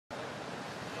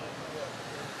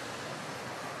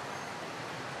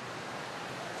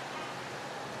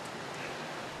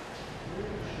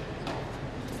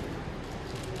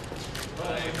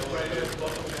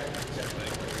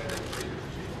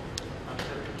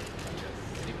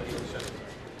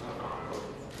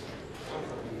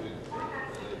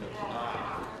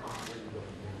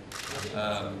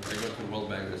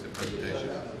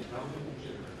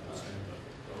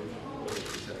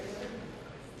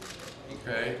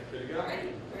Good to go?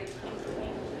 Great.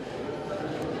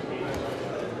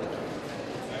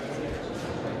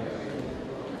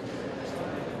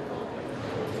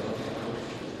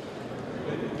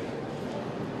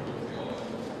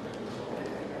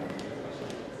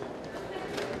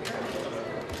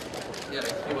 Yeah,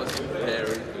 he was very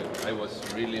good. I was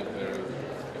really very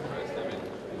impressed. I mean,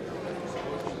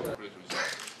 great result.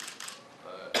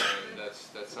 And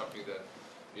that's something that,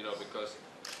 you know, because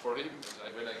for him,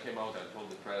 when I came out, I told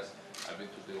the press, I've been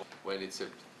to the when it's a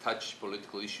touch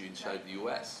political issue inside the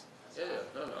U.S. Yeah,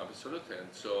 no, absolutely. And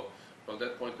so, from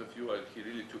that point of view, he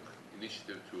really took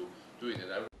initiative to doing it.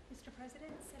 Mr.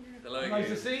 President, Senator. Hello, nice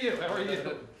to see you. How are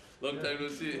you? Long time no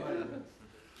see.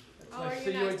 It's nice to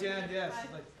see you again. Yes.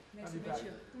 Nice to meet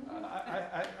you.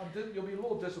 You'll be a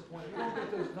little disappointed. We don't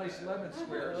get those nice lemon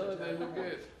squares. Oh, they look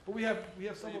good. But we have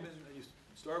some. You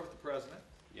start with the president.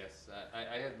 Yes,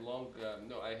 I had long.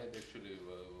 No, I had actually.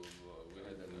 We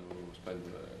had spent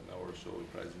an hour or so with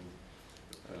President,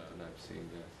 and I'm seeing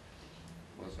that.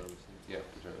 What's everything? Yeah,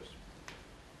 Pedro's.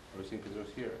 Everything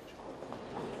Pedro's here.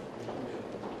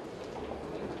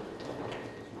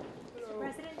 Mr.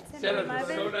 President, Senator,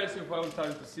 Senator so nice you found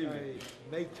time to see me.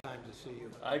 Make time to see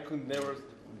you. I could never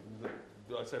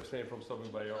abstain from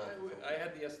stopping by your office. I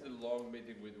had yesterday a long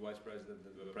meeting with the Vice President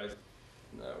and the President.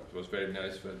 It was very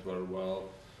nice, went very well.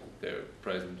 The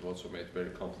President also made very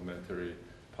complimentary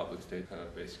public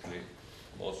statement, basically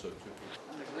also to...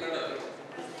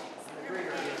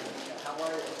 How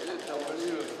are you? How are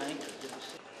you? Thank you. Good to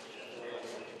see you.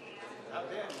 Not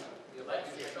bad. You like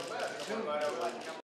it so bad.